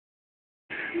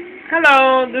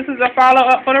Hello, this is a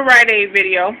follow-up for the Rite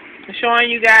video, showing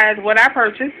you guys what I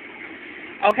purchased.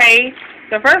 Okay,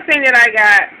 the first thing that I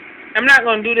got, I'm not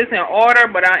going to do this in order,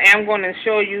 but I am going to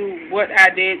show you what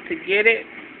I did to get it.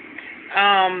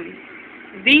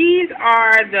 These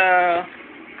are the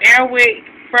Airwick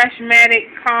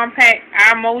Freshmatic Compact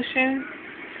Eye Motion.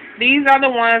 These are the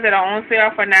ones that are on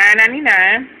sale for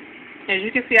 $9.99. As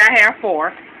you can see, I have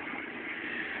 4.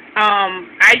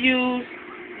 I use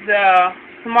the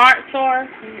Smart Source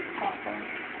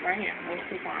right here. Those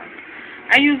coupons.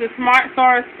 I use the Smart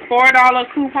Source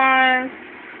 $4 coupons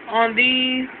on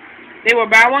these. They were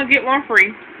buy one get one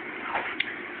free.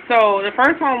 So the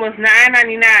first one was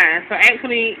 $9.99. So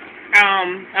actually,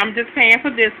 I'm just paying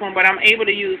for this one, but I'm able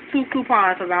to use 2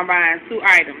 coupons because I'm buying 2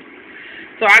 items.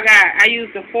 So I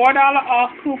used the $4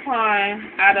 off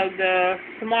coupon out of the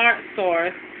Smart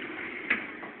Source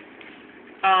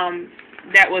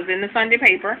that was in the Sunday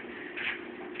paper.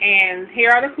 And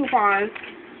here are the coupons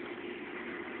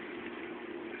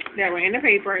that were in the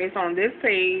paper. It's on this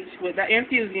page with the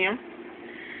infusion.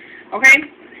 Okay,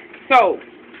 so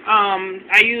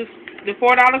I used the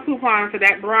 $4 coupon, so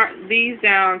that brought these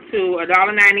down to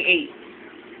 $1.98,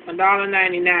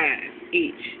 $1.99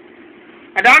 each,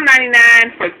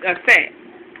 $1.99 for a set.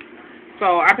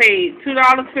 So I paid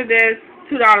 $2 for this,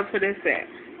 $2 for this set.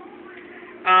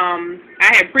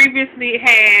 I had previously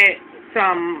had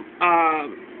some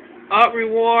up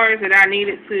rewards that I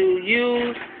needed to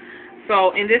use.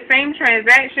 So in this same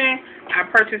transaction, I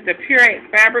purchased the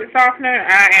Purex fabric softener.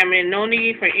 I am in no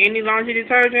need for any laundry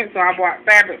detergent, so I bought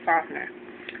fabric softener.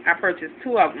 I purchased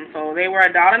 2 of them, so they were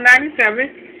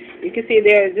 $1.97. You can see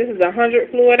there, this is 100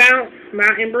 fluid ounce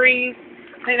Mountain Breeze.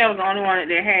 I think that was the only one that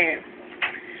they had.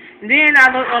 Then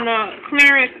I looked on the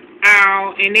clearance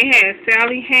aisle, and they had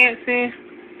Sally Hansen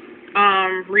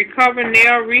Recover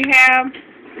Nail Rehab.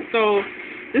 So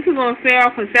this is on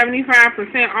sale for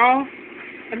 75% off.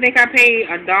 I think I paid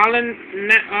I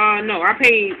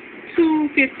paid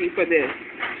 $2.50 for this.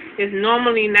 It's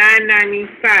normally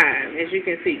 $9.95, as you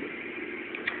can see.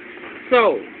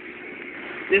 So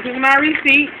this is my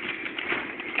receipt.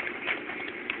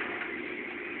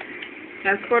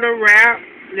 That's for the wrap.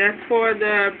 That's for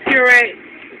the Purex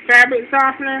fabric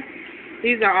softener.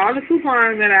 These are all the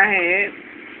coupons that I had.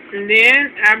 And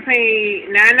then I paid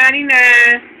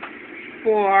 $9.99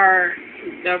 for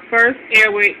the first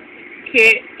Airwick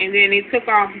kit, and then they took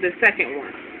off the second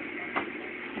one.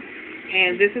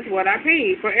 And this is what I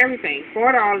paid for everything,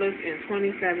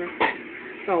 $4.27.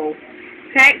 So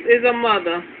tax is a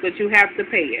mother, but you have to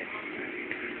pay it.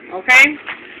 Okay?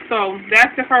 So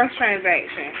that's the first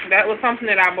transaction. That was something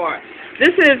that I bought.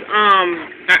 This is an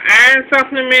iron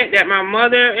supplement that my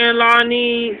mother-in-law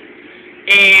needs,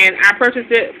 and I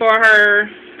purchased it for her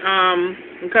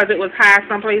because it was high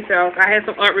someplace else. I had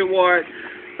some up rewards,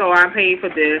 so I paid for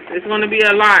this. It's going to be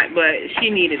a lot, but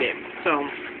she needed it. So,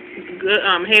 good.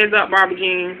 Heads up, Barbara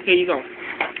Jean. Here you go.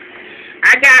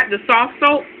 I got the soft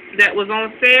soap that was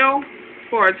on sale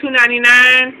for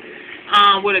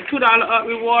 $2.99 with a $2 up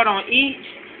reward on each.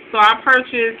 So I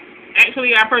purchased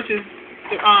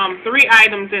 3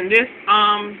 items in this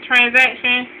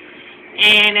transaction.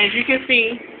 And as you can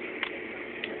see,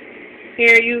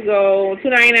 here you go,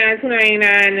 $2.99,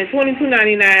 $2.99, and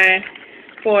 $22.99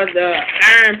 for the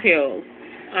iron pills.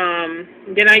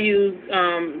 Then I used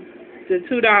the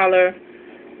 $2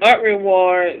 up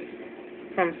reward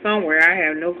from somewhere. I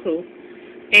have no clue.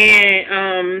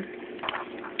 And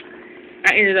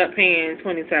I ended up paying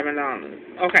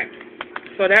 $27. Okay,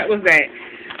 so that was that.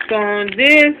 So on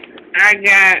this, I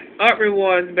got up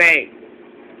rewards back,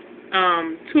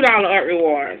 $2 up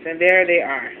rewards, and there they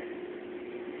are.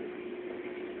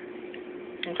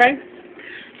 Okay,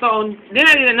 so then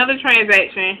I did another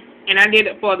transaction, and I did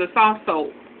it for the soft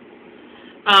soap.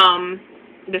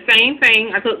 The same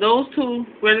thing. I took those 2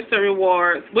 register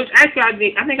rewards, which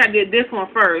actually I think I did this one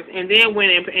first, and then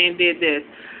went and did this.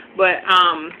 But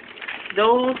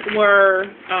those were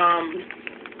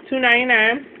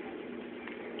 $2.99,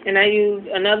 and I used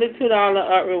another $2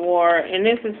 up reward, and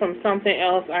this is from something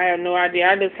else. I have no idea.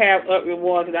 I just have up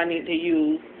rewards that I need to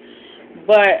use.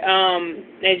 But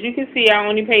as you can see, I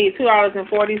only paid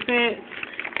 $2.40,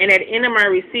 and at the end of my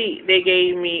receipt, they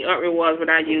gave me up rewards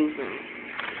without using them.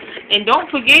 And don't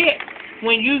forget,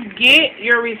 when you get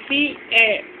your receipt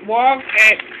at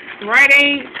Rite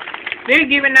Aid, they're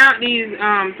giving out these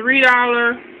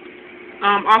 $3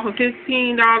 off a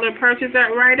 $15 purchase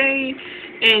at Rite Aid.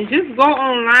 And just go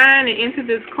online and enter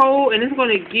this code, and it's going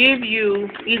to give you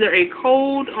either a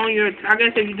code on your, I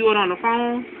guess if you do it on the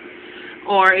phone,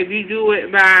 or if you do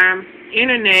it by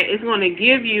internet, it's going to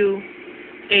give you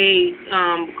a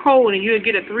code and you'll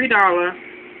get a $3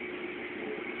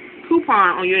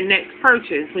 coupon on your next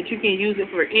purchase, but you can use it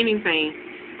for anything.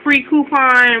 Free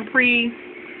coupon, free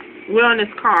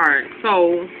wellness card.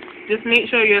 So just make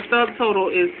sure your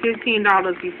subtotal is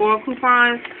 $15 before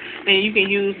coupons, and you can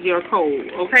use your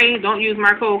code. Okay? Don't use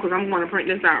my code because I'm going to print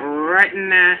this out right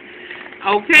now.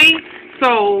 Okay?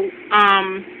 So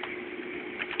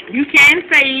you can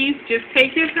save. Just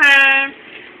take your time,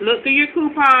 look through your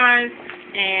coupons,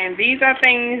 and these are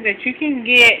things that you can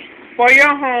get for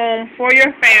your home, for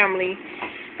your family,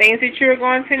 things that you're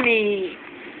going to need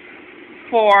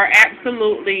for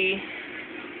absolutely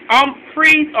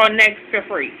free or next to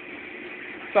free.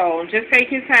 So just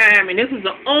take your time, and this is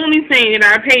the only thing that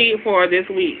I paid for this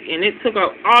week, and it took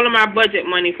up all of my budget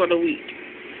money for the week,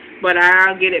 but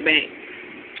I'll get it back.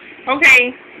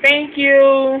 Okay, thank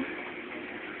you.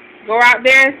 Go out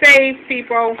there and save,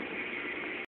 people.